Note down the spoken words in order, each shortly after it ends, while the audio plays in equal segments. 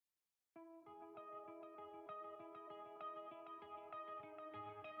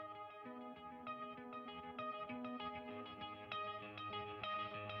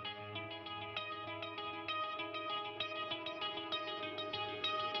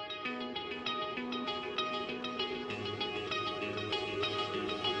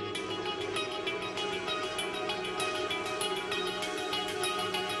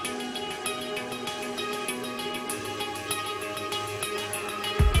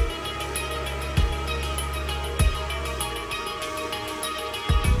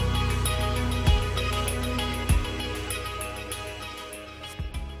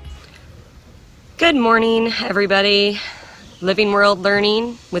Good morning, everybody. Living World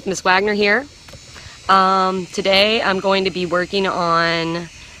Learning with Miss Wagner here. Today I'm going to be working on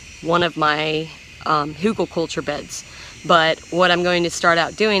one of my Hugelkulture beds. But what I'm going to start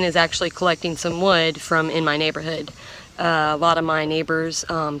out doing is actually collecting some wood from in my neighborhood. A lot of my neighbors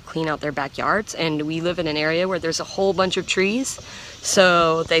clean out their backyards, and we live in an area where there's a whole bunch of trees.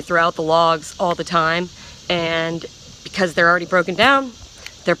 So they throw out the logs all the time, and because they're already broken down,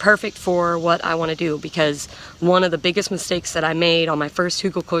 they're perfect for what I want to do. Because one of the biggest mistakes that I made on my first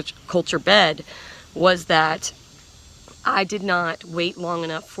Hugelkulture bed was that I did not wait long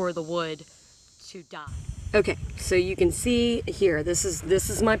enough for the wood to die. Okay, so you can see here, this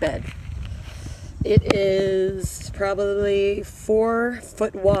is my bed. It is probably 4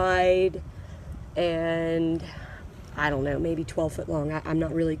 foot wide and I don't know, maybe 12 foot long. I'm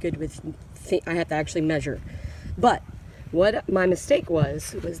not really good with, I have to actually measure. But what my mistake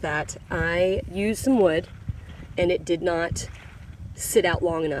was that I used some wood and it did not sit out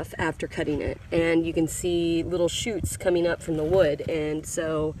long enough after cutting it. And you can see little shoots coming up from the wood. And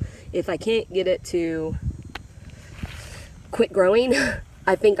so if I can't get it to quit growing,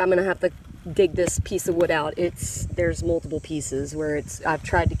 I think I'm gonna have to dig this piece of wood out. There's multiple pieces where I've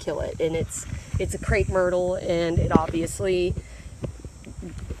tried to kill it, and it's a crepe myrtle, and it obviously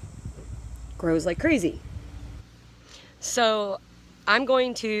grows like crazy. So I'm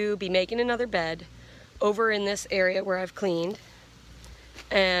going to be making another bed over in this area where I've cleaned,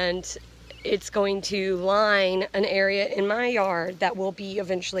 and it's going to line an area in my yard that will be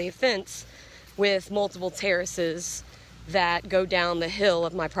eventually a fence with multiple terraces that go down the hill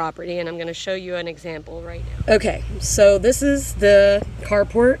of my property, and I'm going to show you an example right now. Okay, so this is the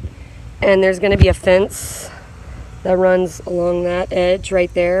carport, and there's going to be a fence that runs along that edge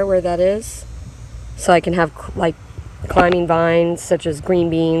right there where that is, so I can have like climbing vines such as green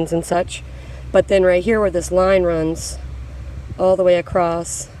beans and such. But then right here where this line runs all the way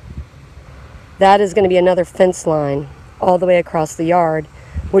across, that is going to be another fence line all the way across the yard,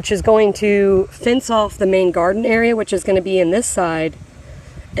 which is going to fence off the main garden area, which is going to be in this side,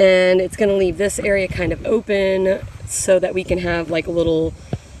 and it's going to leave this area kind of open so that we can have like a little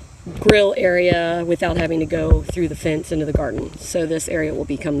grill area without having to go through the fence into the garden. So this area will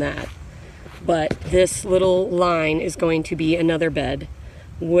become that. But this little line is going to be another bed,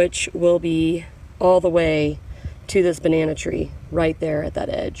 which will be all the way to this banana tree right there at that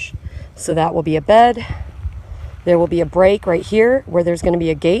edge. So that will be a bed. There will be a break right here where there's going to be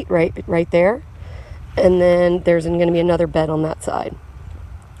a gate right there. And then there's going to be another bed on that side.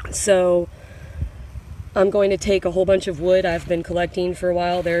 So I'm going to take a whole bunch of wood I've been collecting for a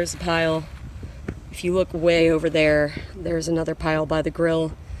while. There's a pile. If you look way over there, there's another pile by the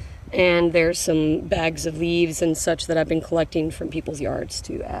grill. And there's some bags of leaves and such that I've been collecting from people's yards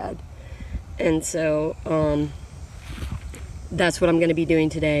to add. And so that's what I'm going to be doing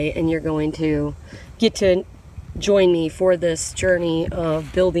today. And you're going to get to join me for this journey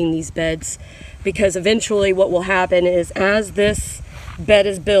of building these beds, because eventually what will happen is as this bed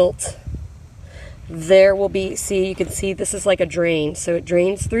is built, there will be, see, you can see this is like a drain. So it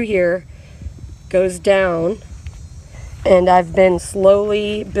drains through here, goes down, and I've been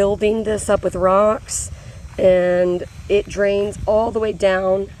slowly building this up with rocks, and it drains all the way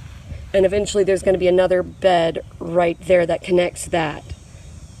down, and eventually there's going to be another bed right there that connects that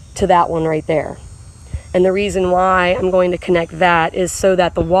to that one right there. And the reason why I'm going to connect that is so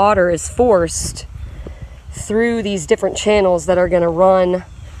that the water is forced through these different channels that are going to run,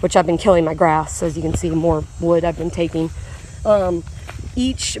 which I've been killing my grass, as you can see, more wood I've been taking.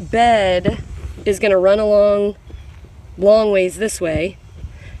 Each bed is going to run along long ways this way.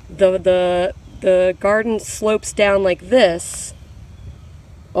 The garden slopes down like this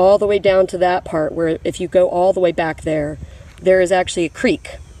all the way down to that part where if you go all the way back there is actually a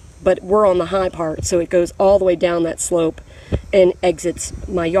creek, but we're on the high part, so it goes all the way down that slope and exits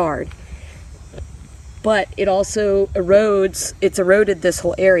my yard. But it also erodes, it's eroded this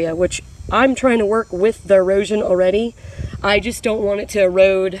whole area, which I'm trying to work with the erosion already. I just don't want it to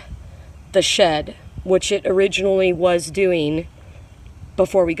erode the shed, which it originally was doing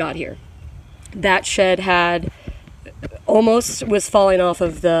before we got here. That shed had almost was falling off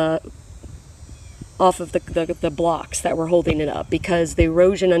of the blocks that were holding it up, because the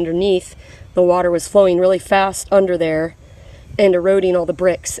erosion underneath, the water was flowing really fast under there and eroding all the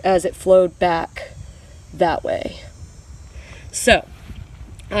bricks as it flowed back that way. So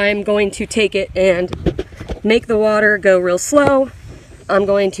I'm going to take it and make the water go real slow. I'm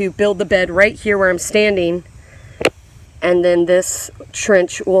going to build the bed right here where I'm standing, and then this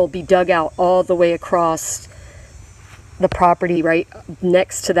trench will be dug out all the way across the property right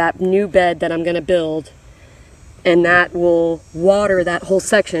next to that new bed that I'm going to build, and that will water that whole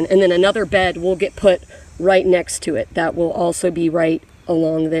section, and then another bed will get put right next to it that will also be right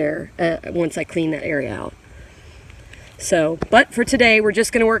along there once I clean that area out. So, but for today we're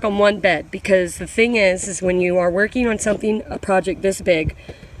just going to work on one bed, because the thing is when you are working on something, a project this big,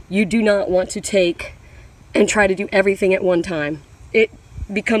 you do not want to take and try to do everything at one time. It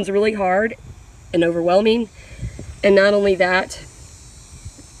becomes really hard and overwhelming, and not only that,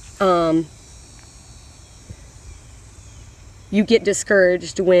 you get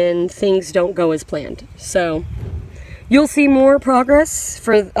discouraged when things don't go as planned. So you'll see more progress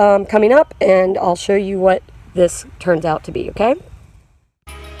for coming up, and I'll show you what this turns out to be, okay?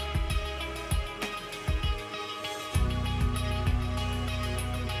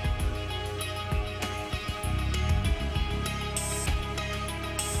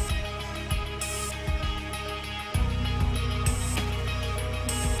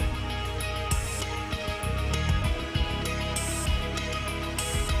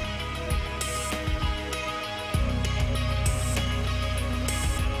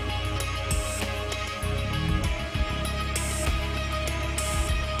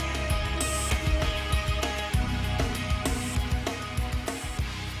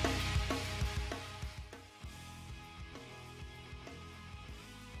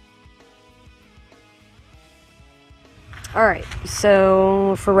 Alright,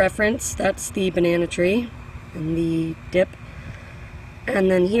 so for reference, that's the banana tree and the dip.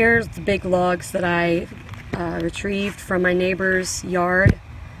 And then here's the big logs that I retrieved from my neighbor's yard.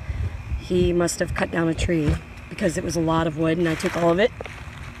 He must have cut down a tree because it was a lot of wood, and I took all of it.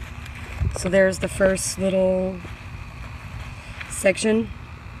 So there's the first little section,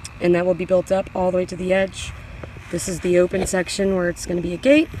 and that will be built up all the way to the edge. This is the open section where it's going to be a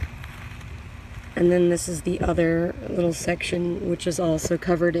gate. And then this is the other little section, which is also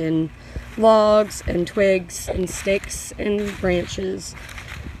covered in logs and twigs and sticks and branches.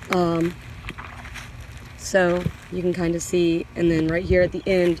 So you can kind of see, and then right here at the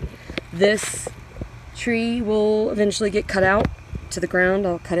end, this tree will eventually get cut out to the ground.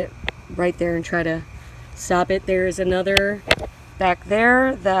 I'll cut it right there and try to stop it. There is another back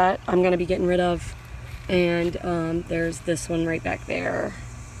there that I'm going to be getting rid of, and there's this one right back there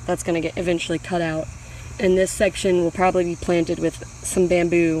that's going to get eventually cut out, and this section will probably be planted with some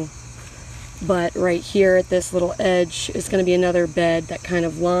bamboo. But right here at this little edge is going to be another bed that kind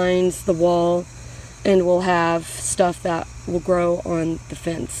of lines the wall, and will have stuff that will grow on the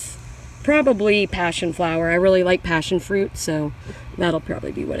fence. Probably passion flower. I really like passion fruit, so that'll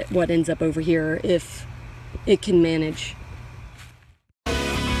probably be what ends up over here if it can manage.